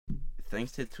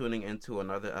Thanks for tuning into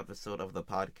another episode of the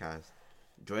podcast.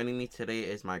 Joining me today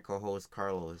is my co-host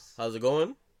Carlos. How's it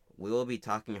going? We will be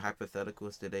talking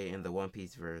hypotheticals today in the One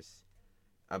Piece verse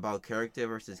about character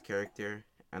versus character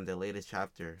and the latest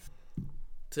chapter.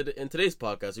 In today's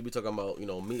podcast, we'll be talking about,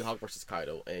 Mihawk versus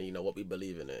Kaido and, what we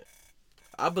believe in it.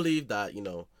 I believe that,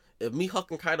 if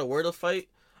Mihawk and Kaido were to fight,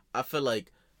 I feel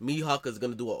like Mihawk is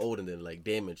going to do an Oden and,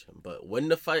 damage him. But win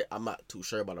the fight, I'm not too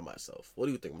sure about it myself. What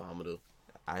do you think, Muhammadu?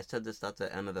 I said this at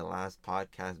the end of the last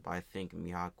podcast, but I think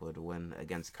Mihawk would win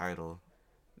against Kaido.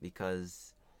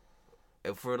 Because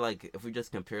if we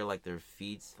just compare, their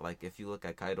feats, if you look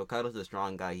at Kaido's a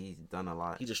strong guy. He's done a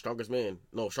lot. He's the strongest man.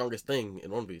 No, strongest thing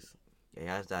in One Piece. Yeah, he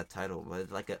has that title, but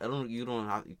it's you don't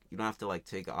have to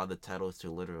take all the titles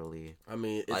too literally. I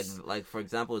mean, it's for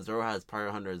example, Zoro has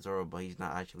Pirate Hunter Zoro, but he's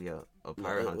not actually a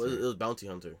pirate hunter. It was Bounty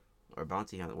Hunter or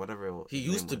Bounty Hunter, whatever. He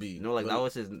used to be. No, that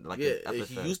was his his epithet.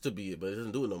 He used to be, but he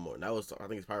doesn't do it no more. Now I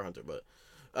think it's Pirate Hunter, but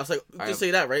I was like, just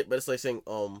say that, right? But it's like saying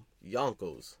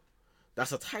Yonkos.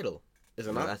 That's a title. Is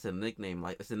it not? That's a nickname.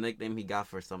 It's a nickname he got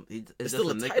for some. It's just still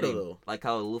a title nickname. though. Like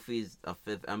how Luffy's a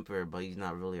fifth emperor, but he's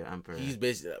not really an emperor. He's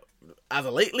basically, as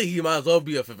of lately, he might as well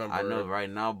be a fifth emperor. I know right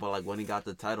now, but when he got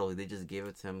the title, they just gave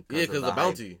it to him. Because of the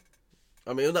bounty.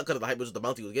 I mean, it was not because of the hype, it was just the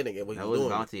bounty he was getting and what he was doing. It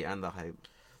was bounty and the hype.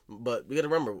 But we gotta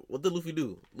remember, what did Luffy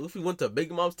do? Luffy went to Big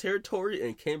Mom's territory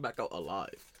and came back out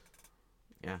alive.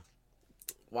 Yeah.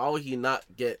 Why would he not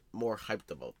get more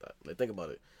hyped about that? Think about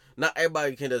it. Not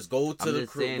everybody can just go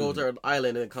to an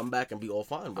island and come back and be all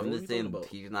fine. Bro. I'm just saying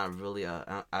he's not really an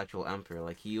actual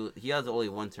emperor. He has only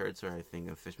one territory, I think,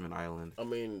 in Fishman Island. I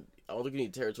mean, I don't think you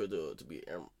need territory to be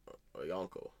a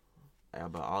Yonko. Yeah,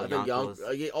 but all Yonkos...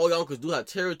 all Yonkos do have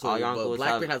territory, but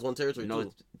Blackbeard has one territory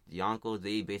too. Yonkos,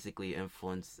 they basically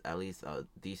influence at least a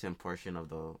decent portion of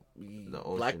the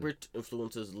ocean. Blackbeard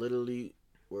influences literally,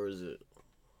 where is it?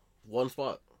 One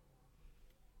spot.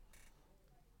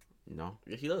 No.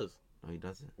 Yeah, he does. No, he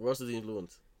doesn't. Where else does he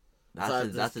influence?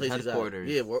 That's his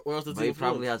headquarters. Yeah, where else does he influence? He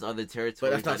probably has other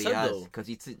territories that he has. Because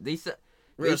they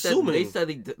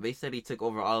said he took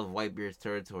over all of Whitebeard's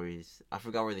territories. I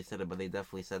forgot where they said it, but they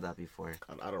definitely said that before.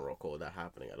 I don't recall that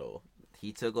happening at all.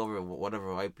 He took over whatever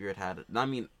Whitebeard had. I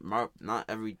mean, not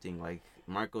everything.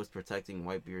 Marco's protecting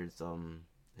Whitebeard's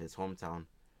his hometown,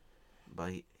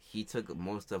 but he took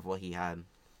most of what he had.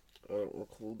 I don't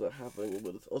recall that happening,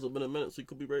 but it's also been a minute, so you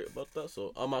could be right about that.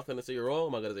 So I'm not gonna say you're wrong.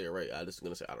 I'm not gonna say you're right. I'm just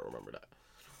gonna say I don't remember that.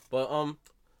 But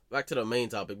back to the main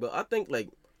topic. But I think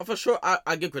for sure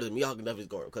I give credit to Mihawk and definitely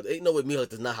scoring because ain't no way Mihawk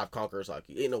does not have Conqueror's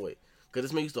Haki. Ain't no way because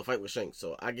this man used to fight with Shanks,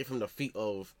 so I give him the feat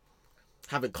of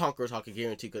having Conqueror's Haki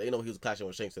guaranteed because ain't no way he was clashing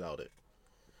with Shanks without it.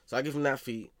 So I give him that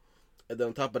feat, and then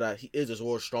on top of that, he is the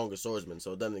world's strongest swordsman.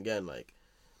 So then again,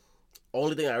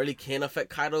 only thing I really can affect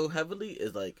Kaido heavily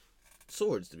is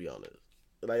swords, to be honest.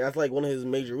 That's one of his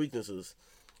major weaknesses.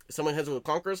 If someone hits him with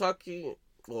Conqueror's Haki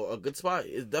or a good spot,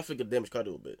 it's definitely gonna damage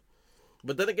Kaido a bit.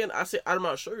 But then again, I'm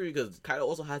not sure because Kaido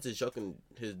also has his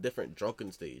different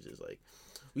drunken stages.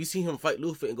 We see him fight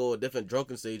Luffy and go at different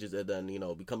drunken stages and then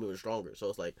become even stronger. So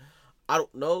it's I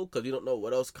don't know because we don't know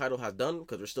what else Kaido has done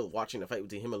because we're still watching the fight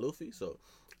between him and Luffy. So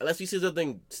unless we see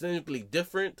something significantly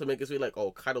different to make us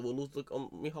feel Kaido will lose to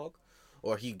Mihawk,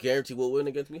 or he guaranteed will win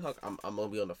against Mihawk, I'm gonna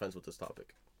be on the fence with this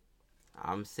topic.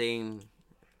 I'm saying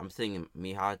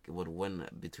Mihawk would win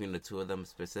between the two of them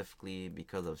specifically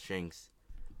because of Shanks,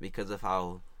 because of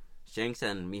how Shanks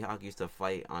and Mihawk used to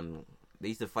fight They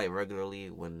used to fight regularly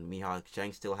when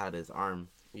Shanks still had his arm.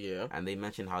 Yeah. And they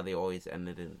mentioned how they always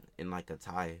ended in a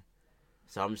tie.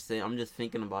 So I'm just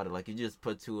thinking about it. You just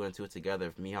put two and two together.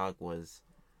 If Mihawk was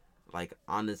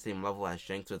on the same level as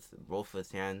Shanks with both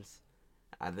his hands.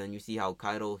 And then you see how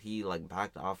Kaido, he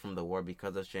backed off from the war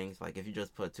because of Shanks. If you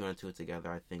just put two and two together,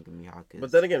 I think Mihawk is...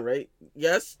 But then again, right?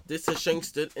 Yes,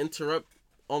 Shanks did interrupt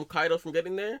Kaido from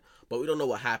getting there, but we don't know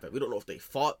what happened. We don't know if they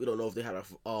fought. We don't know if they had a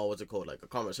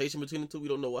conversation between the two. We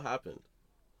don't know what happened.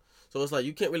 So it's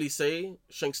you can't really say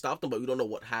Shanks stopped him, but we don't know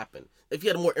what happened. If you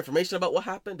had more information about what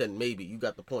happened, then maybe you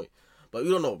got the point. But we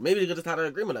don't know. Maybe they just had an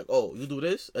agreement you do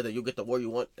this, and then you get the war you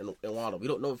want in Wano. We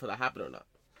don't know if that happened or not.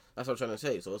 That's what I'm trying to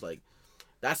say. So it's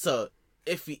that's a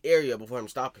iffy area before him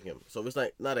stopping him. So it's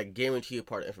not a guaranteed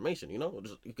part of information, You get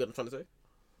what I'm trying to say?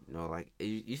 No,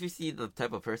 if you see the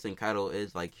type of person Kaido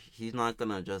is, he's not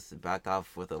gonna just back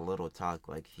off with a little talk.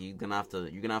 You're gonna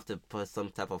have to put some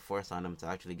type of force on him to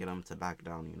actually get him to back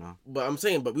down, But I'm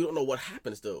saying, we don't know what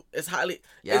happens though. It's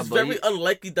very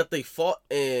unlikely that they fought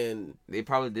and they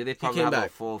probably have a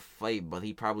full fight, but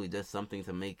he probably did something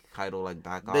to make Kaido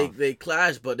back off. They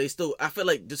clash, but they still. I feel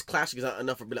this clash is not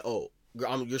enough for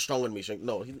you're stronger than me, Shanks.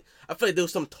 No, I feel like there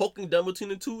was some talking done between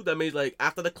the two that made like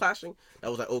after the clashing, that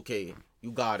was like, okay,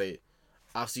 you got it.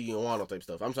 I'll see you in Wano type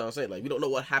stuff. I'm trying to say, like, we don't know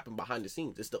what happened behind the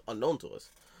scenes. It's still unknown to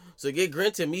us. So,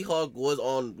 granted, Mihawk was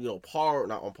on,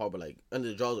 not on par, but, like, under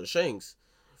the jaws of Shanks.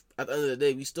 At the end of the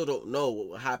day, we still don't know what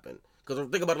would happen. Because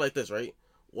think about it like this, right?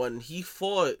 When he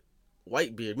fought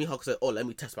Whitebeard, Mihawk said, oh, let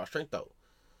me test my strength out.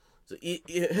 So,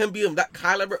 him being that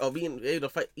caliber of being able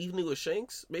to fight evenly with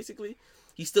Shanks, basically,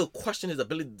 he still questioned his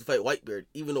ability to fight Whitebeard,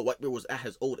 even though Whitebeard was at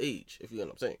his old age, if you know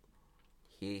what I'm saying.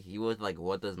 He was like,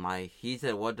 he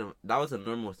said, that was a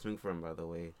normal swing for him, by the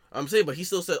way. I'm saying, but he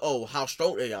still said, oh, how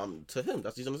strong I am to him. That's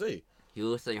what he's going to say. He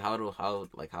was saying, how do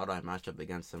I match up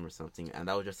against him or something? And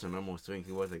that was just a normal swing.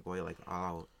 He was like, boy, like,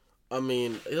 oh. I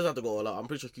mean, it doesn't have to go all out. I'm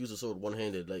pretty sure he used a sword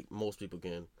one-handed, like most people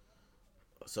can.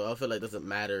 So I feel like it doesn't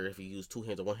matter if he used two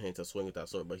hands or one hand to swing with that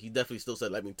sword. But he definitely still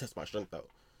said, let me test my strength out.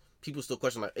 People still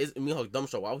question, like, is Mihawk dumb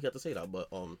show? Why would he have to say that? But,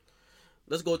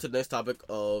 let's go to the next topic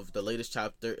of the latest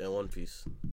chapter in One Piece.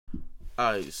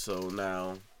 Alright, so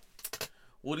now,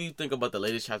 what do you think about the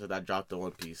latest chapter that dropped in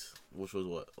One Piece? Which was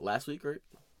what, last week, right?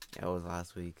 Yeah, it was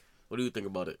last week. What do you think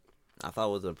about it? I thought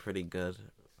it was a pretty good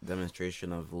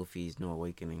demonstration of Luffy's new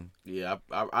awakening. Yeah,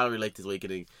 I really liked his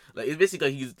awakening. Like, it's basically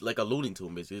like he's like alluding to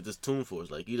him, basically. It's just Toon Force.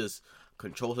 Like, he just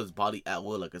controls his body at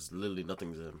will, like it's literally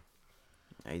nothing to him.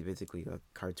 Yeah, he's basically a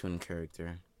cartoon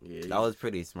character. Yeah, that was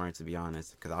pretty smart, to be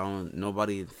honest, because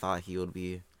nobody thought he would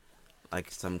be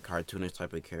like some cartoonish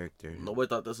type of character. Nobody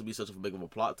thought this would be such a big of a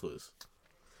plot twist.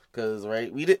 Cause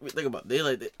right, we didn't think about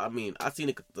I've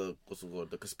seen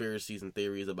the conspiracies and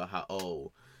theories about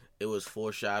how it was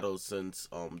foreshadowed since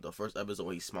the first episode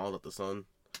when he smiled at the sun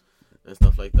and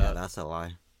stuff like that. Yeah, that's a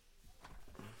lie.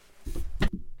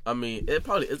 I mean, it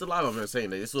probably it's a lie. I'm not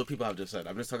saying that. This is what people have just said.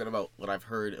 I'm just talking about what I've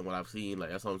heard and what I've seen. Like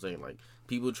that's what I'm saying. Like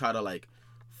people try to like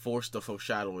force the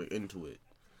foreshadowing into it.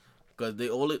 Cause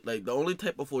the only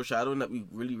type of foreshadowing that we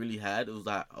really had was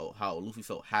that how Luffy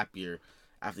felt happier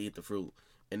after he ate the fruit,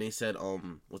 and they said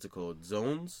what's it called,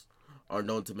 zones are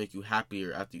known to make you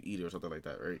happier after you eat it or something like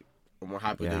that, right? Or more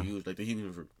happy than you like the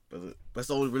human fruit. That's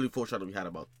the only really foreshadowing we had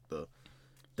about the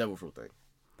devil fruit thing.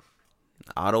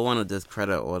 I don't want to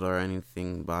discredit Oda or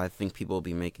anything, but I think people will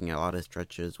be making a lot of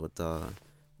stretches with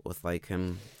like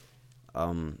him.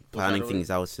 Planning things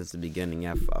out since the beginning,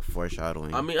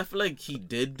 foreshadowing. I mean, I feel like he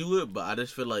did do it, but I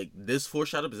just feel like this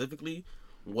foreshadow specifically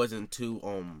wasn't too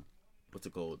what's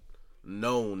it called,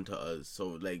 known to us. So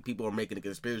like people are making the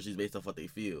conspiracies based off what they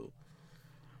feel,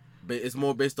 but it's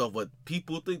more based off what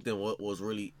people think than what was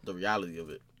really the reality of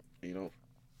it. You know,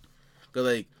 because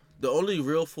like the only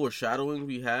real foreshadowing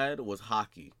we had was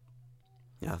Haki.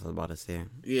 Yeah, I was about to say.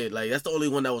 Yeah, like that's the only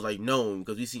one that was like known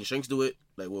because we seen Shanks do it.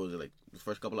 Like what was it, like the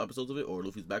first couple episodes of it, or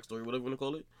Luffy's backstory, whatever you want to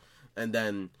call it. And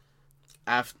then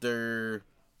after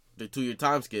the 2-year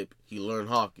time skip, he learned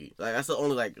Haki. Like that's the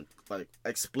only like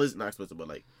explicit, not explicit, but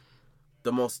like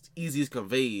the most easiest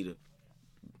conveyed,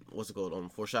 what's it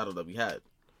called, foreshadow that we had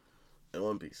in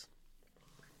One Piece.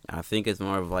 I think it's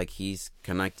more of like he's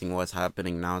connecting what's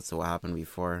happening now to what happened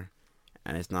before,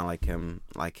 and it's not like him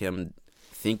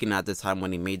thinking at the time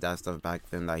when he made that stuff back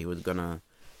then that he was gonna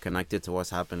connect it to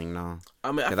what's happening now.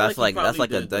 I mean, that's like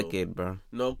a decade, bro.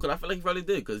 No, because I feel like he probably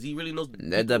did, because he really knows.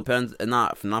 It depends,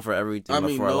 not for everything,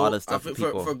 but for a lot of stuff.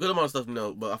 For a good amount of stuff,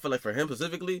 no. But I feel like for him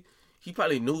specifically, he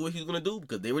probably knew what he was gonna do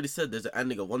because they already said there's an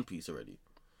ending of One Piece already.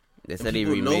 They said he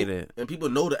remade it, and people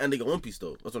know the ending of One Piece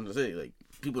though. That's what I'm gonna say. Like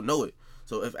people know it.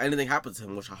 So if anything happens to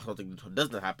him, which I don't think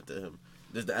doesn't happen to him,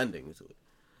 there's the ending to it.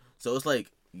 So it's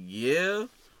like, yeah.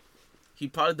 He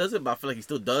probably doesn't, but I feel like he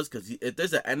still does because if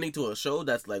there's an ending to a show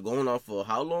that's like going on for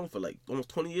how long? For like almost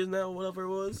 20 years now, whatever it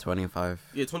was. 25.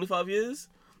 Yeah, 25 years.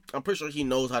 I'm pretty sure he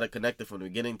knows how to connect it from the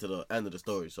beginning to the end of the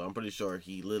story. So I'm pretty sure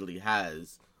he literally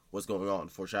has what's going on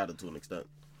foreshadowed to an extent.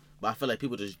 But I feel like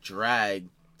people just drag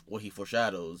what he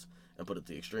foreshadows and put it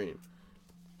to the extreme.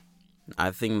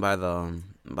 I think by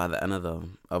the end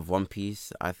of One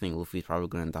Piece, I think Luffy's probably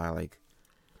gonna die like.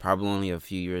 Probably only a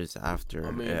few years after. I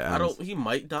mean, he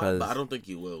might die, but I don't think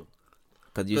he will.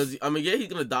 Because I mean, yeah, he's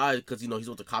gonna die because he's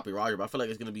with the copy Roger, but I feel like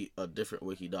it's gonna be a different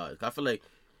way he dies. I feel like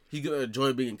he's gonna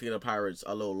enjoy being King of the Pirates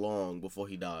a little long before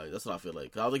he dies. That's what I feel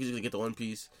like. I don't think he's gonna get the One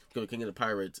Piece, become King of the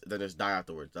Pirates, then just die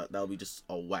afterwards. That would be just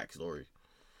a whack story.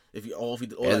 It's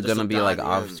gonna be like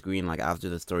off screen, like after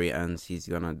the story ends, he's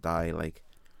gonna die like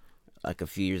a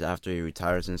few years after he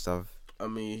retires and stuff. I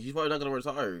mean, he's probably not gonna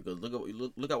retire because look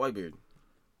at Whitebeard.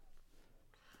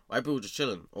 Whitebeard was just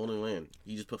chilling, owning land.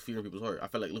 He just put fear in people's heart. I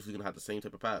feel like Luffy's gonna have the same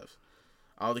type of path.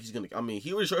 I don't think he's gonna. I mean,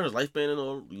 he already shortened his lifespan and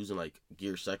all, using like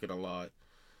Gear Second a lot.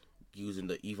 using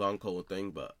the Ivanko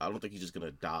thing, but I don't think he's just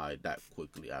gonna die that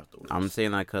quickly afterwards. I'm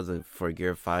saying that because for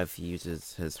Gear 5, he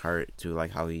uses his heart to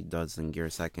like how he does in Gear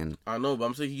 2. I know, but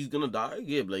I'm saying he's gonna die.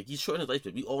 Yeah, but, like, he's shorting his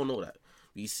lifespan. We all know that.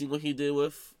 We seen what he did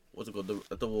with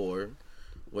at the war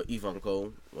with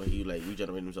Ivanko when he like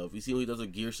regenerated himself. We see what he does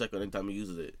with Gear 2 anytime he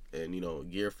uses it,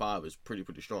 and Gear 5 is pretty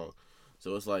strong.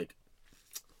 So it's like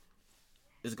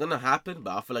it's gonna happen,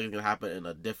 but I feel like it's gonna happen in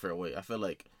a different way. I feel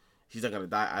like he's not gonna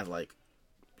die as like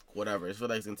whatever. I feel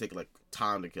like it's gonna take like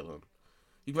time to kill him.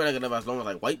 He's probably not gonna live as long as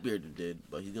like Whitebeard did,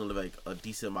 but he's gonna live like a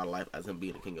decent amount of life as him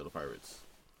being the king of the pirates.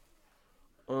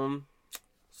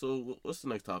 So what's the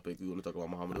next topic we want to talk about,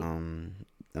 Muhammad?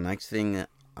 The next thing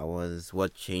was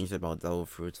what changed about Devil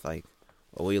Fruits, like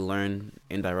what we learned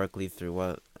indirectly through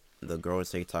what the girls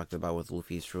say talked about with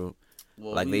Luffy's fruit.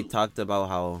 Well, like they talked about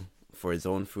how for his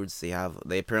own fruits they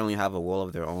apparently have a will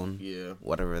of their own. Yeah.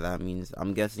 Whatever that means.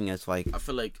 I'm guessing it's like I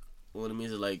feel like what it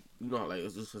means is like like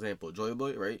just for example, Joy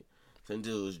Boy, right? Since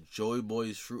it was Joy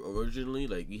Boy's fruit originally,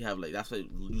 like we have like that's why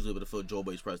usually able to feel Joy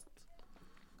Boy's presence.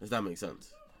 Does that make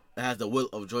sense? It has the will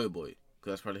of Joy Boy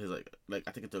because that's part of his like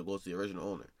I think it goes to the original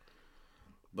owner.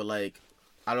 But like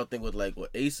I don't think with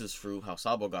Ace's fruit, how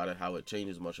Sabo got it, how it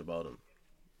changes much about him.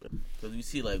 Because we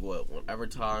see whenever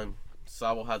time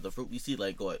Sabo has the fruit, we see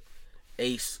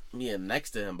Ace being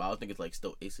next to him, but I don't think it's like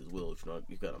still Ace's will. If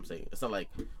you get what I'm saying. It's not like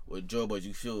with Joy Boys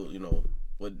you feel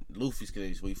with Luffy's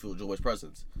case where you feel Joy Boy's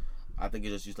presence. I think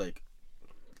it's just like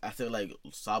I feel like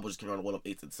Sabo just came around the will of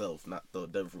Ace itself, not the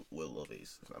devil will of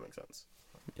Ace. If that makes sense.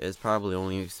 It's probably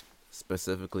only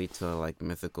specifically to like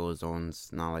mythical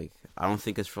zones. Not like I don't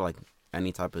think it's for like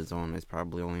any type of zone. It's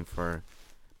probably only for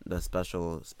the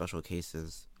special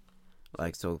cases.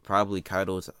 Like so, probably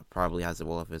Kaido's probably has a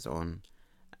will of his own,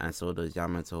 and so does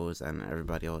Yamato's and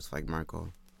everybody else like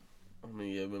Marco.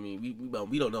 We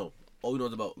don't know. All we know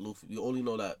is about Luffy. We only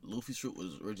know that Luffy's fruit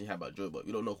was originally had by Joy, but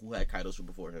we don't know who had Kaido's fruit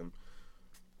before him.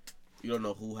 We don't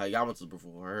know who had Yamato's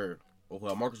before her, or who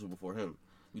had Marco's fruit before him.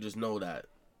 We just know that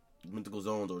mythical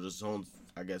zones, or just zones,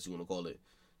 I guess you want to call it,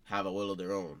 have a will of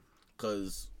their own.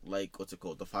 Cause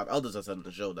the 5 elders I said in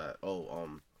the show that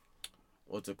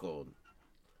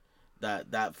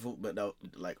that fruit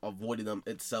that avoided them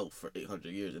itself for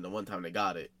 800 years, and the one time they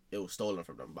got it, it was stolen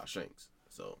from them by Shanks.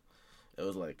 So it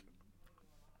was like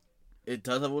it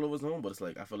does have a will of its own, but it's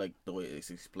like I feel like the way it's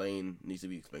explained needs to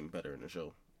be explained better in the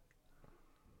show.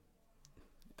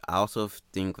 I also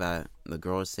think that the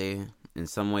girls say in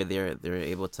some way they're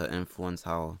able to influence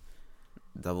how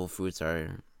devil fruits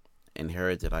are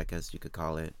inherited, I guess you could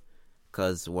call it.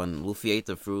 Because when Luffy ate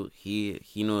the fruit, he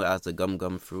knew it as the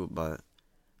gum fruit, but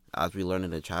as we learned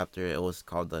in the chapter, it was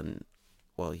called the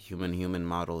human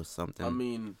model or something. I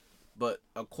mean, but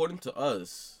according to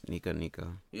us, Nika.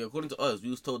 Yeah, according to us,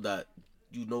 we was told that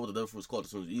you know what the devil fruit is called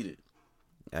as soon as you eat it.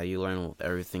 Yeah, you learn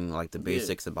everything like the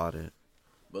basics about it.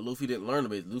 But Luffy didn't learn the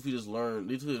basics. Luffy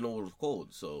didn't know what it was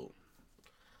called. So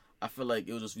I feel like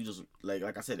it was just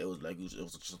like I said, it was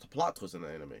just a plot twist in the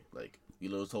anime. Like we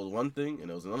was told one thing and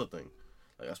it was another thing.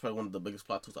 Like that's probably one of the biggest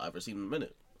plot twists I've ever seen in a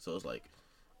minute. So it's like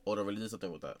Oda really did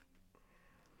something with that.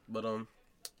 But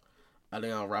I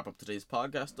think I'll wrap up today's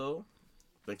podcast though.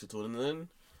 Thanks for tuning in.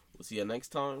 We'll see you next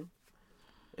time.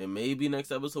 And maybe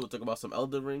next episode we'll talk about some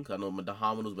Elden Ring. Cause I know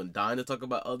Muhammad's been dying to talk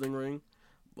about Elden Ring.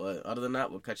 But other than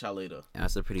that, we'll catch y'all later. Yeah,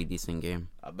 that's a pretty decent game.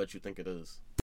 I bet you think it is.